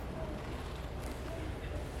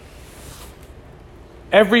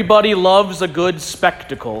Everybody loves a good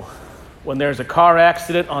spectacle. When there's a car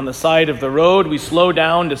accident on the side of the road, we slow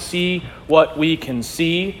down to see what we can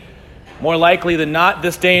see. More likely than not,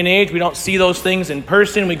 this day and age, we don't see those things in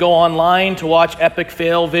person. We go online to watch epic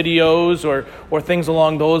fail videos or things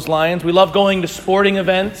along those lines. We love going to sporting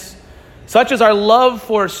events. Such is our love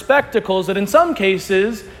for spectacles that in some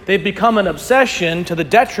cases, they've become an obsession to the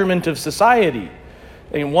detriment of society.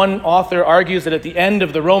 And one author argues that at the end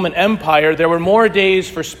of the Roman Empire, there were more days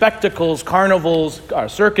for spectacles, carnivals,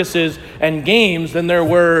 circuses, and games than there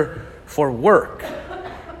were for work.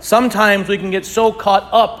 Sometimes we can get so caught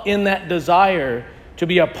up in that desire to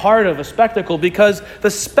be a part of a spectacle because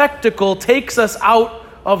the spectacle takes us out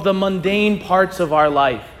of the mundane parts of our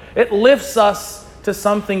life. It lifts us to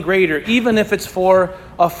something greater, even if it's for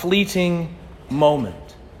a fleeting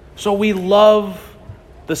moment. So we love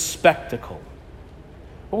the spectacle.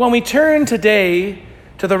 But when we turn today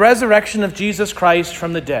to the resurrection of Jesus Christ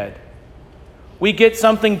from the dead, we get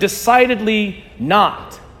something decidedly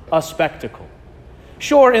not a spectacle.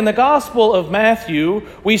 Sure, in the Gospel of Matthew,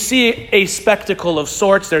 we see a spectacle of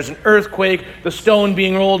sorts. There's an earthquake, the stone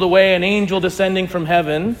being rolled away, an angel descending from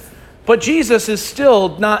heaven. But Jesus is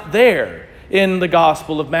still not there in the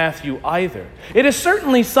Gospel of Matthew either. It is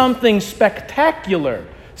certainly something spectacular,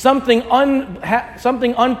 something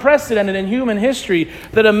unprecedented in human history,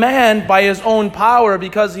 that a man, by his own power,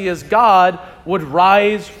 because he is God, would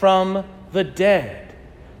rise from the dead.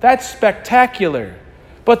 That's spectacular.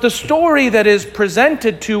 But the story that is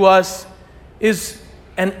presented to us is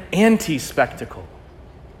an anti-spectacle.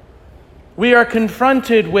 We are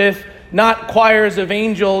confronted with not choirs of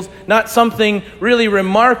angels, not something really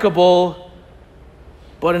remarkable,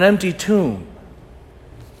 but an empty tomb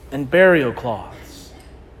and burial cloths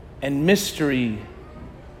and mystery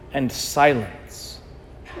and silence.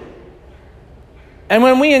 And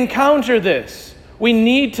when we encounter this, we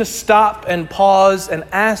need to stop and pause and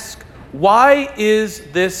ask, why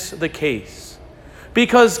is this the case?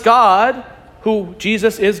 Because God,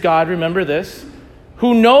 Jesus is God, remember this,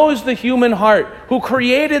 who knows the human heart, who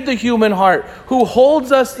created the human heart, who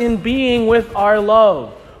holds us in being with our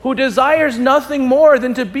love, who desires nothing more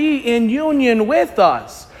than to be in union with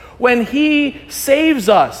us, when he saves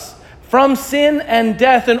us from sin and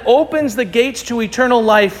death and opens the gates to eternal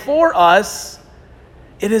life for us,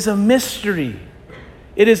 it is a mystery.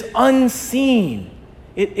 It is unseen.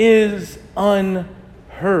 It is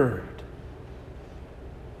unheard.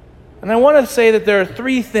 And I want to say that there are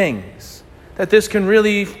three things that this can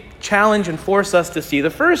really challenge and force us to see.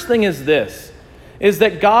 The first thing is this, is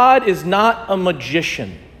that God is not a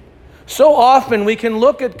magician. So often we can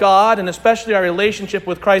look at God, and especially our relationship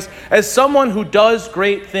with Christ, as someone who does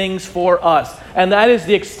great things for us. And that is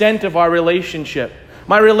the extent of our relationship.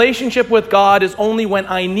 My relationship with God is only when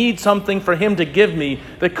I need something for him to give me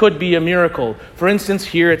that could be a miracle. For instance,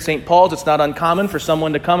 here at St. Paul's, it's not uncommon for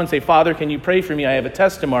someone to come and say, "Father, can you pray for me? I have a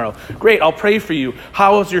test tomorrow." Great, I'll pray for you.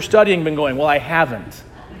 How has your studying been going? Well, I haven't.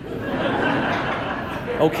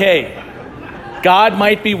 Okay. God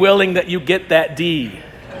might be willing that you get that D.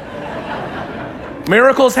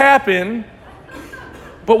 Miracles happen,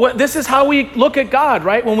 but this is how we look at God,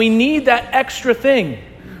 right? When we need that extra thing.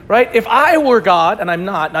 Right? If I were God, and I'm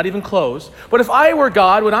not even close, but if I were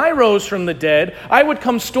God, when I rose from the dead, I would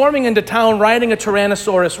come storming into town riding a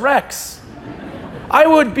Tyrannosaurus Rex. I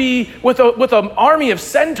would be with an army of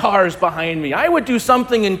centaurs behind me. I would do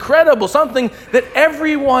something incredible, something that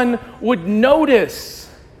everyone would notice.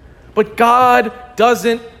 But God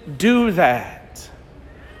doesn't do that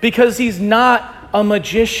because he's not a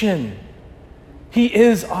magician. He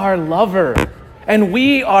is our lover, and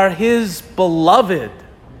we are his beloved.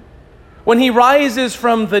 When he rises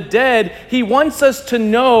from the dead, he wants us to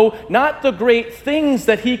know not the great things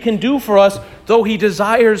that he can do for us, though he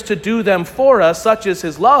desires to do them for us, such as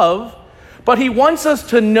his love, but he wants us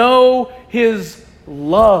to know his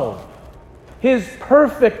love, his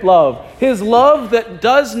perfect love, his love that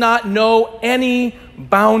does not know any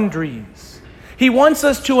boundaries. He wants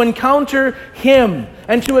us to encounter him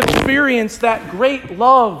and to experience that great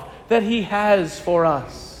love that he has for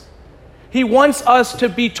us. He wants us to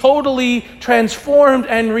be totally transformed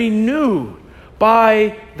and renewed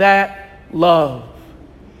by that love.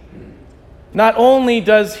 Not only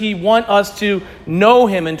does he want us to know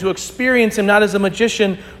him and to experience him not as a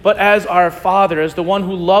magician, but as our Father, as the one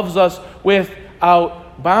who loves us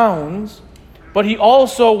without bounds, but he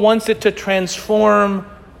also wants it to transform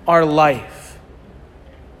our life.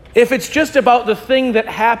 If it's just about the thing that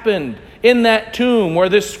happened in that tomb where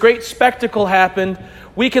this great spectacle happened,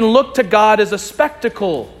 we can look to God as a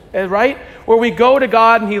spectacle, right? Where we go to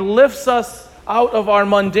God and he lifts us out of our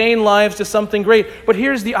mundane lives to something great. But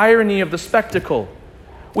here's the irony of the spectacle.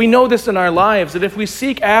 We know this in our lives, that if we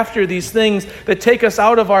seek after these things that take us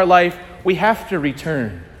out of our life, we have to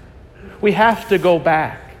return. We have to go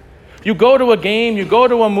back. You go to a game, you go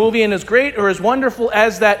to a movie, and as great or as wonderful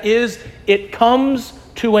as that is, it comes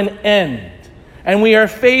to an end. And we are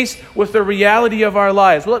faced with the reality of our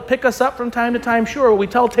lives. Will it pick us up from time to time? Sure. Will we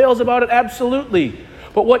tell tales about it? Absolutely.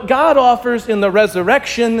 But what God offers in the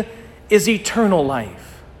resurrection is eternal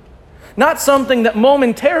life. Not something that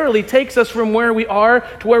momentarily takes us from where we are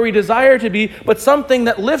to where we desire to be, but something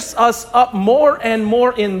that lifts us up more and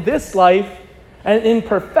more in this life and in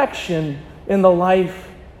perfection in the life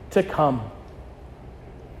to come.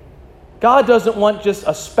 God doesn't want just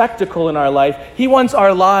a spectacle in our life. He wants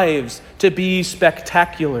our lives to be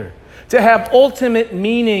spectacular, to have ultimate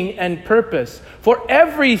meaning and purpose, for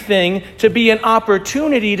everything to be an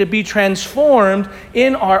opportunity to be transformed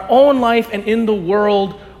in our own life and in the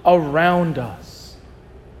world around us.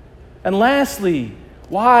 And lastly,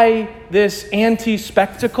 why this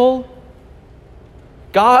anti-spectacle?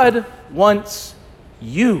 God wants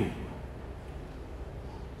you.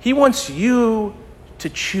 He wants you to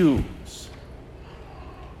choose.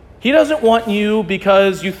 He doesn't want you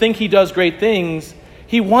because you think he does great things.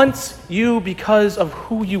 He wants you because of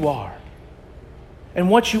who you are and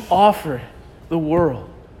what you offer the world.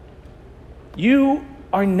 You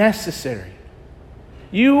are necessary.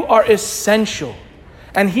 You are essential.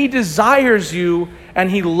 And he desires you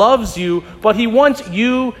and he loves you, but he wants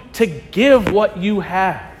you to give what you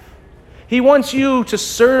have. He wants you to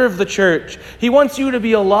serve the church. He wants you to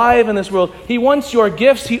be alive in this world. He wants your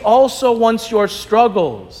gifts. He also wants your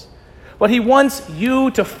struggles. But he wants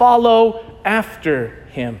you to follow after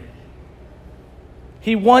him.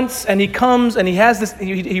 He wants, and he comes, and he has this,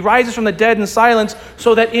 he rises from the dead in silence,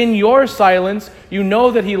 so that in your silence, you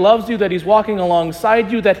know that he loves you, that he's walking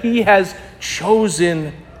alongside you, that he has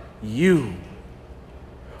chosen you.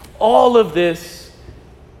 All of this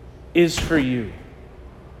is for you.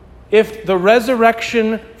 If the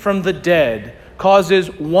resurrection from the dead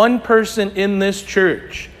causes one person in this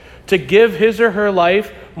church to give his or her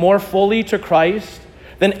life more fully to Christ,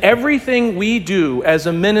 then everything we do as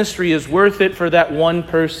a ministry is worth it for that one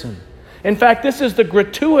person. In fact, this is the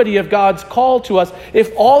gratuity of God's call to us.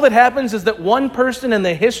 If all that happens is that one person in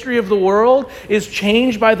the history of the world is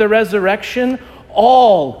changed by the resurrection,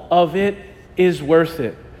 all of it is worth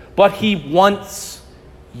it. But he wants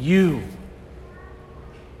you.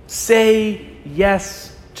 Say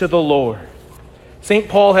yes to the Lord. St.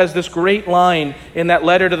 Paul has this great line in that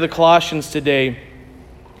letter to the Colossians today.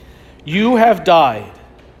 You have died,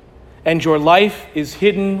 and your life is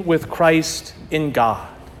hidden with Christ in God.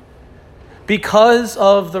 Because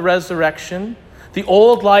of the resurrection, the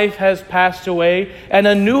old life has passed away, and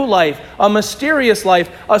a new life, a mysterious life,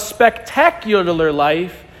 a spectacular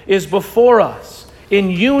life is before us, in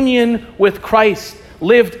union with Christ,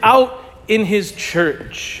 lived out in his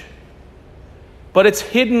church. But it's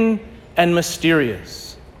hidden and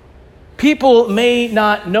mysterious. People may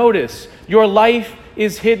not notice. Your life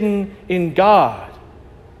is hidden in God.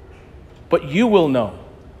 But you will know.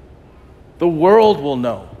 The world will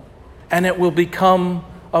know. And it will become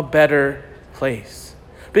a better place.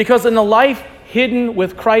 Because in a life hidden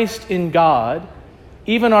with Christ in God,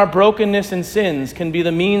 even our brokenness and sins can be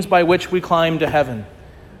the means by which we climb to heaven.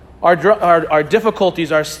 Our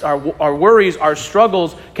difficulties, our worries, our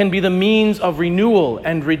struggles can be the means of renewal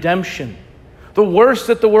and redemption. The worst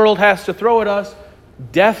that the world has to throw at us,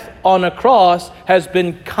 death on a cross, has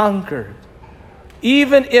been conquered.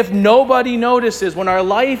 Even if nobody notices, when our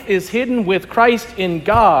life is hidden with Christ in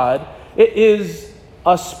God, it is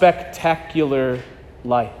a spectacular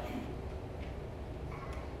life.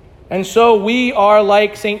 And so we are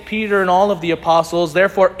like St. Peter and all of the apostles,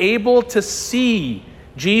 therefore able to see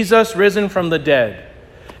Jesus risen from the dead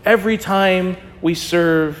every time we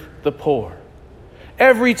serve the poor.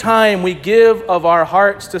 Every time we give of our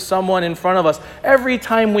hearts to someone in front of us. Every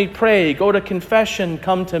time we pray, go to confession,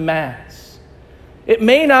 come to Mass. It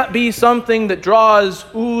may not be something that draws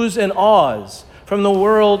oohs and ahs from the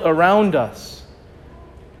world around us.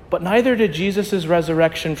 But neither did Jesus'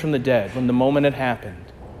 resurrection from the dead when the moment it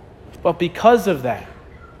happened. But because of that,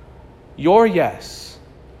 your yes,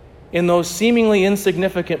 in those seemingly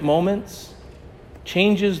insignificant moments,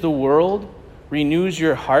 changes the world, renews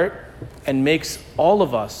your heart, and makes all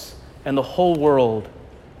of us and the whole world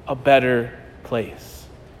a better place.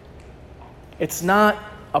 It's not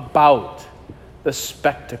about the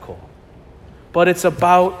spectacle, but it's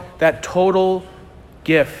about that total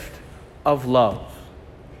gift of love,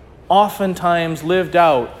 oftentimes lived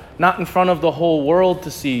out not in front of the whole world to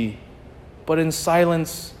see, but in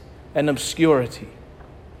silence and obscurity.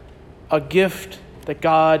 A gift that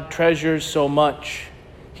God treasures so much,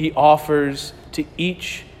 he offers to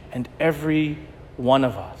each and every one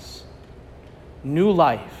of us. New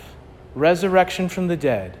life, resurrection from the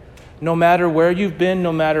dead, no matter where you've been,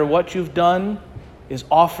 no matter what you've done, is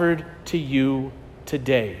offered to you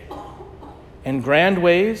today. In grand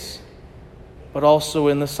ways, but also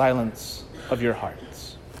in the silence of your heart.